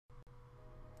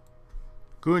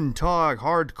Guten Tag,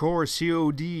 Hardcore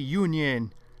COD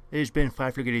Union. It's been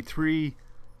freiflug83,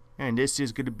 and this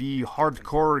is gonna be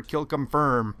Hardcore Kill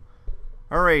Confirm.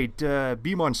 Alright,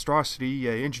 B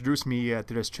Monstrosity introduced me to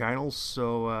this channel,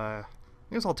 so I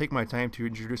guess I'll take my time to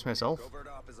introduce myself.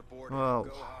 Well,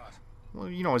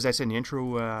 you know, as I said in the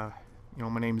intro, you know,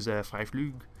 my name's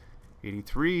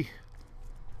freiflug83.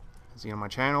 See on my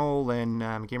channel,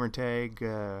 and gamer tag,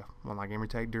 well, not gamer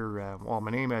tag, there, well,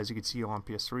 my name, as you can see on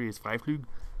PS3, is freiflug.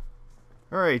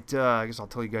 Alright, I guess I'll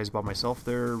tell you guys about myself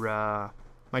there.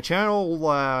 My channel,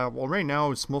 well, right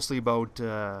now it's mostly about,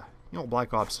 you know,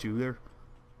 Black Ops 2 there.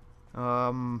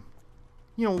 You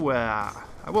know,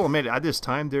 I will admit, at this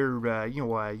time there, you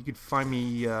know, you could find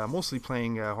me mostly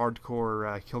playing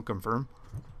hardcore Kill Confirm.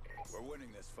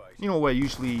 You know,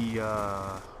 usually,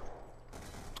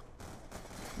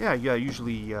 yeah,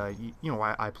 usually, you know,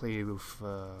 I play with,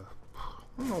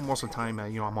 you know, most of the time,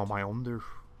 you know, I'm on my own there.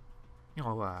 You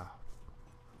know,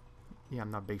 yeah,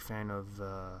 I'm not a big fan of,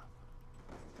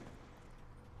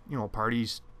 you know,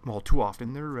 parties, well, too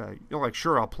often there. You know, like,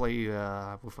 sure, I'll play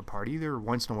with a party there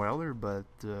once in a while there, but,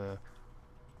 I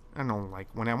don't know, like,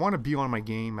 when I want to be on my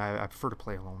game, I prefer to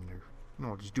play alone there. You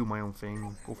know, just do my own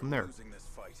thing, go from there.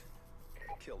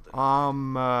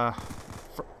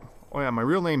 Oh yeah, my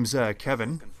real name's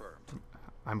Kevin.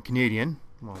 I'm Canadian,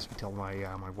 well, as you can tell my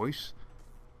my voice.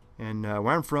 And where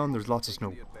I'm from, there's lots of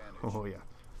snow. Oh yeah.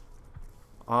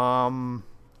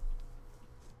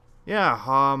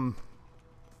 Yeah.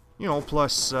 You know,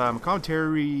 plus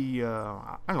commentary.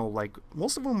 I don't know, like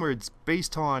most of them where it's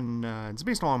based on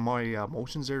my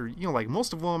emotions. There, you know, like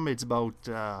most of them, it's about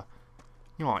you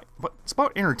know, but it's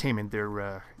about entertainment.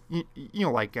 There. You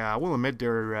know, like, I will admit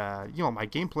there, you know, my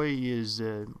gameplay is,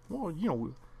 well, you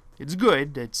know, it's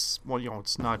good. It's, well, you know,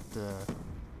 it's not,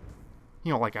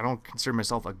 you know, like, I don't consider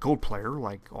myself a GOAT player.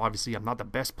 Like, obviously, I'm not the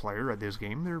best player at this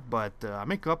game there, but I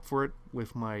make up for it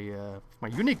with my, my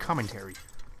unique commentary.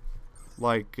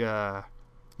 Like, you know,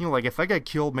 like, if I get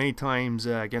killed many times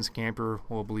against a camper,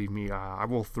 well, believe me, I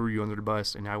will throw you under the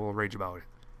bus, and I will rage about it.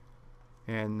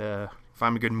 And, if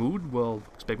I'm in a good mood, well,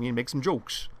 expect me to make some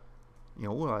jokes. You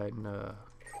know, and,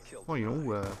 well, you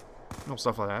know,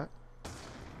 stuff like that.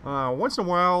 Once in a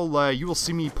while, you will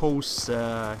see me post,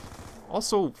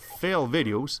 also fail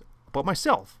videos about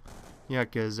myself. Yeah,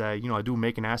 because, you know, I do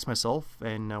make an ass myself,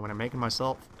 and when I'm making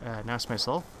myself, an ass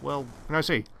myself, well, what can I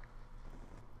say?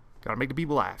 Gotta make the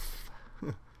people laugh.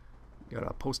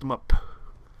 Gotta post them up.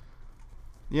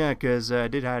 Yeah, because I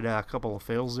did had a couple of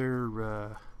fails there,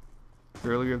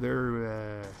 earlier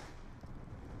there,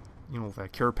 you know, with a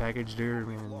care package there,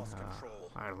 and,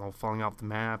 I don't know, falling off the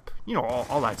map, you know,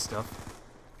 all that stuff.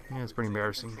 Yeah, it's pretty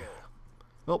embarrassing.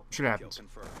 Well, shit happens.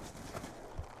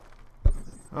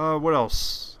 What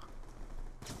else?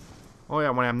 Oh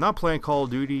yeah, when I'm not playing Call of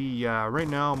Duty, right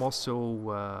now I'm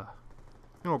also,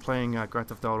 you know, playing Grand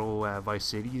Theft Auto Vice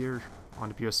City there on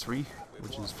the PS3,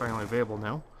 which is finally available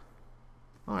now.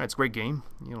 Oh, it's a great game,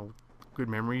 you know, good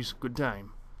memories, good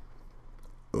time.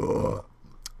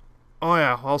 Oh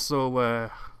yeah, also,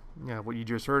 yeah, what you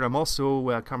just heard, I'm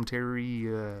also commentary,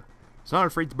 so not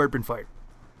afraid to burp and fight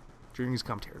during his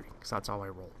commentary, because that's how I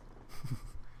roll.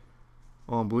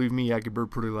 Well, believe me, I can burp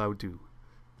pretty loud too.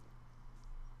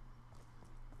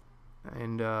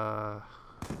 And,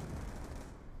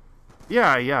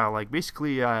 yeah, like,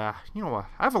 basically, you know,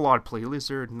 I have a lot of playlists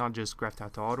there, not just Grand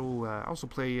Theft Auto. I also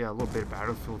play a little bit of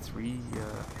Battlefield 3,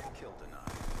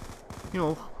 you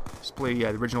know, just play the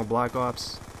original Black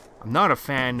Ops. I'm not a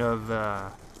fan of,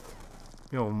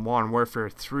 you know, Modern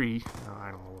Warfare 3. I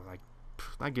don't know, like,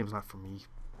 that game's not for me.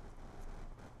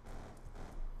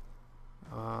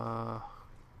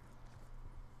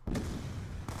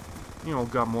 You know,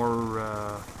 got more,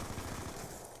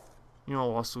 you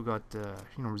know, also got,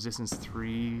 you know, Resistance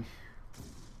 3.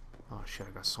 Oh shit, I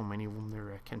got so many of them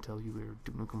there, I can't tell you, they're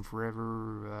Duke Nukem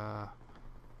Forever,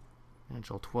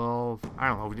 NHL 12, I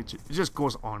don't know, it just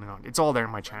goes on and on. It's all there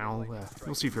on my channel,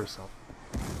 you'll see for yourself.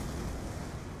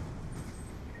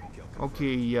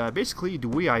 Okay, basically the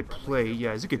way I play,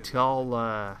 as you can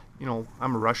tell, you know,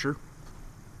 I'm a rusher.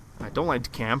 I don't like to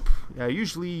camp.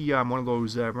 Usually I'm one of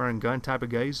those run and gun type of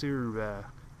guys there.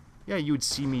 Yeah, you would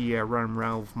see me running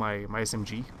around with my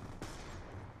SMG.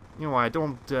 You know, I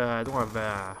don't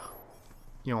have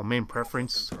you know, main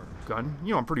preference gun.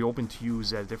 You know, I'm pretty open to use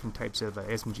different types of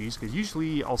SMGs, because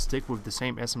usually I'll stick with the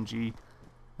same SMG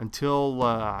until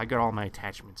I got all my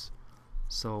attachments.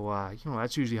 So you know,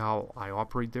 that's usually how I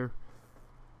operate there.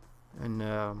 And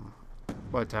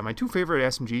but my two favorite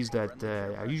SMGs that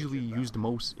I usually use the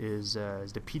most is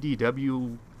the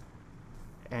PDW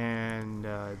and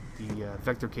the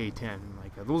Vector K10. Like,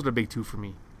 Like those are the big two for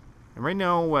me. And right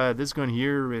now, this gun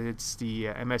here, it's the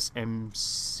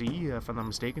msmc, if I'm not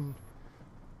mistaken.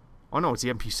 Oh no, it's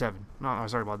the MP7. No,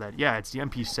 sorry about that. Yeah, it's the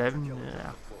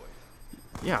MP7.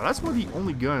 Yeah, that's one of the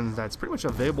only guns that's pretty much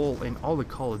available in all the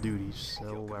Call of Duties.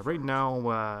 So right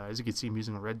now, as you can see, I'm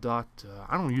using a red dot.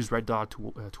 I don't use red dot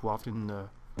too often,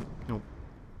 you know,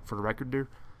 for the record there.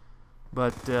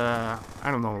 But I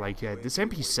don't know, like this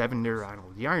MP7 there, I don't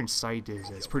know, the iron sight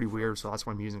is pretty weird, so that's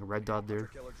why I'm using a red dot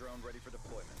there.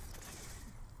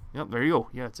 Yep, there you go.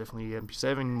 Yeah, it's definitely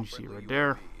MP7. You see it right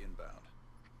there.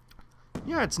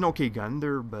 Yeah, it's an okay gun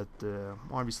there, but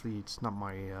obviously it's not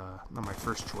my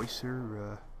first choice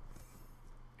here.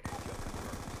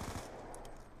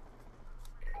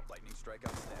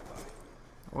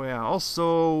 Oh yeah,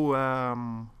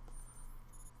 also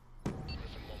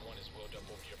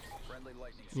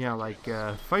yeah, like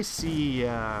if I see you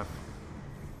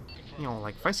know,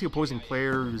 like if I see opposing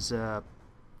players you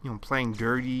know, playing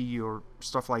dirty or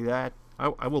stuff like that,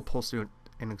 I will post it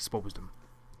and expose them.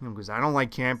 You know, because I don't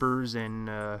like campers, and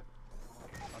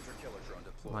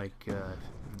like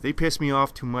if they piss me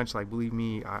off too much, like believe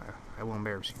me, I will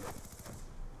embarrass you.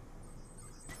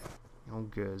 You know,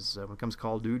 because when it comes to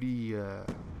Call of Duty,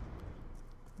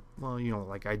 well, you know,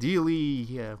 like ideally,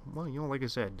 yeah, well, you know, like I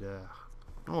said, you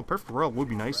know, a perfect world would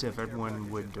be nice if everyone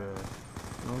would, you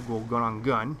know, go gun on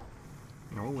gun,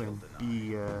 you know, and be,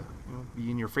 you know,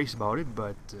 be in your face about it.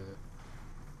 But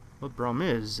what the problem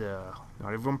is,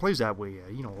 not everyone plays that way.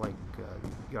 You know, like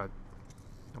you got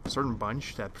a certain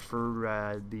bunch that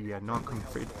prefer the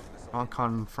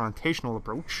non-confrontational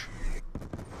approach.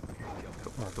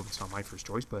 Well, it's not my first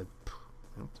choice, but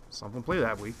you know, some of them play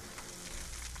that way.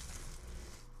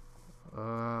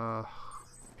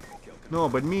 No,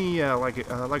 but me, like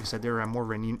I said, there, I'm more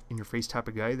of an in-your-face type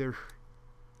of guy there.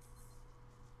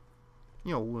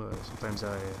 You know, sometimes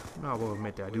I will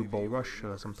admit that I do bull rush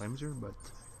sometimes here, but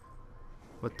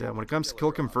when it comes to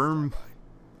kill confirm,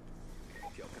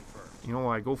 you know,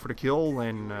 I go for the kill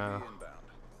and you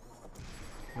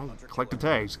know, collect the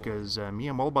tags, because me,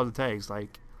 I'm all about the tags.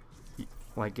 Like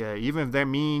even if that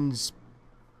means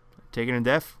taking a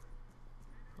death,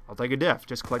 I'll take a death.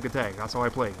 Just collect the tag. That's how I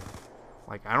play.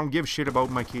 Like, I don't give shit about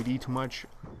my KD too much.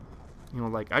 You know,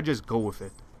 like, I just go with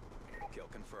it.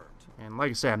 And like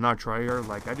I said, I'm not a tryhard.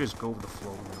 Like, I just go with the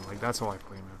flow, man. Like, that's how I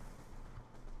play, man.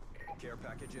 Care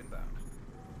package inbound.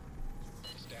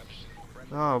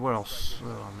 Oh, what else?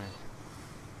 Oh, man.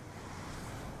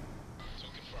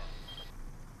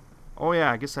 Oh,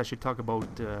 yeah, I guess I should talk about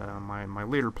my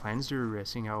later plans there,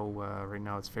 seeing how right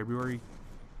now it's February.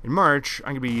 In March,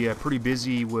 I'm going to be pretty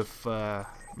busy with,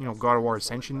 you know, God of War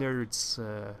Ascension there. It's,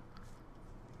 you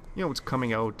know, it's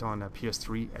coming out on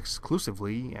PS3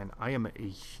 exclusively, and I am a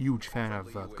huge fan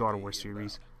of God of War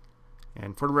series.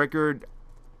 And for the record,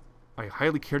 I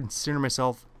highly consider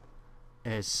myself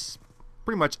as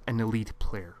pretty much an elite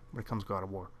player when it comes to God of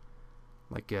War.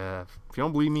 Like, if you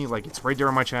don't believe me, like, it's right there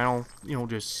on my channel. You know,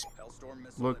 just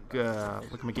look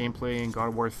at my gameplay in God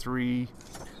of War 3.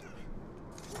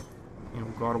 You know,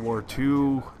 God of War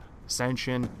 2,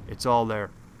 Ascension, it's all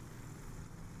there.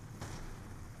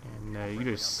 And you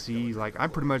just see, like, I'm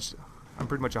pretty much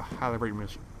a highlight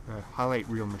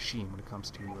reel machine when it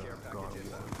comes to God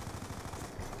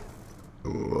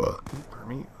of War. Pardon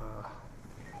me.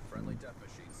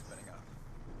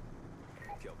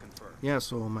 Yeah,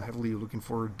 so I'm heavily looking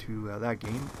forward to that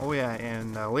game. Oh yeah,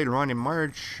 and later on in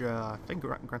March, I think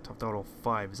Grand Theft Auto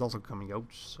 5 is also coming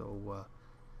out, so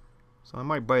I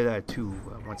might buy that too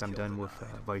once I'm done with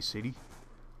Vice City.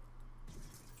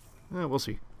 We'll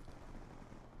see.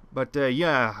 But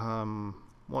yeah,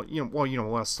 well, you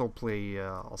know, I'll still play,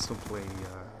 you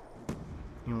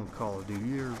know, Call of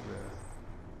Duty. Or,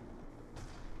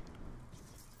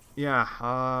 yeah.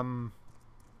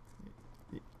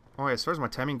 Oh, yeah, as far as my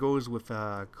timing goes with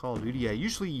Call of Duty, yeah,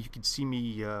 usually you can see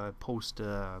me post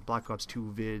Black Ops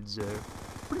 2 vids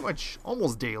pretty much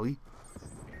almost daily.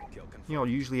 You know,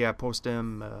 usually I post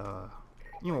them,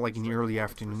 you know, like in the early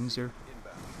afternoons there.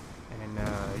 And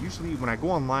usually when I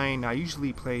go online, I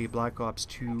usually play Black Ops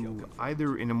 2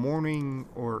 either in the morning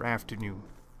or afternoon.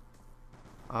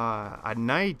 At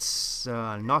nights,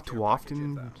 not too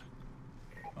often,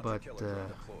 but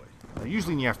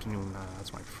usually in the afternoon,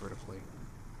 that's when I prefer to play.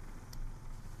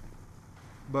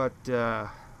 But, oh,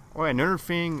 another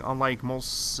thing, unlike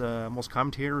most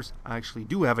commentators, I actually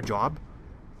do have a job.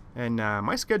 And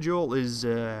my schedule is,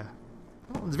 well,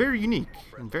 it's very unique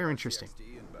and very interesting.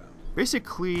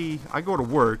 Basically, I go to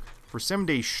work for 7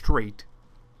 days straight,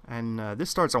 and this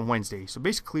starts on Wednesday. So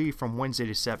basically, from Wednesday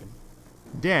to 7.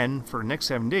 Then, for the next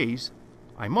 7 days,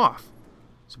 I'm off.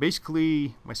 So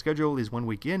basically, my schedule is 1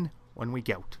 week in, 1 week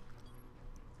out.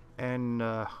 And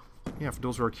yeah, for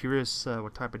those who are curious,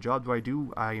 what type of job do I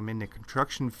do? I am in the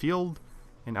construction field,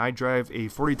 and I drive a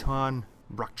 40-ton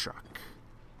bruck truck.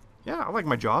 Yeah, I like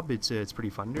my job. It's pretty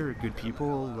fun. They're good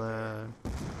people.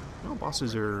 You know,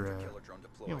 bosses are,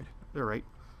 you know, they're right.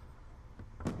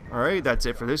 All right, that's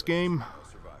it for this game.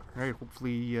 All right,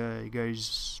 hopefully you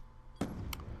guys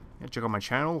check out my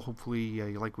channel. Hopefully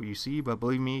you like what you see. But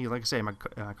believe me, like I say, my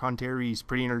commentary is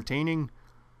pretty entertaining.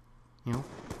 You know,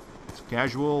 it's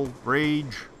casual,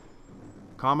 rage,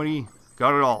 comedy,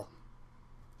 got it all.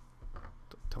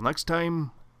 Till next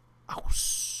time,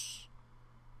 aus.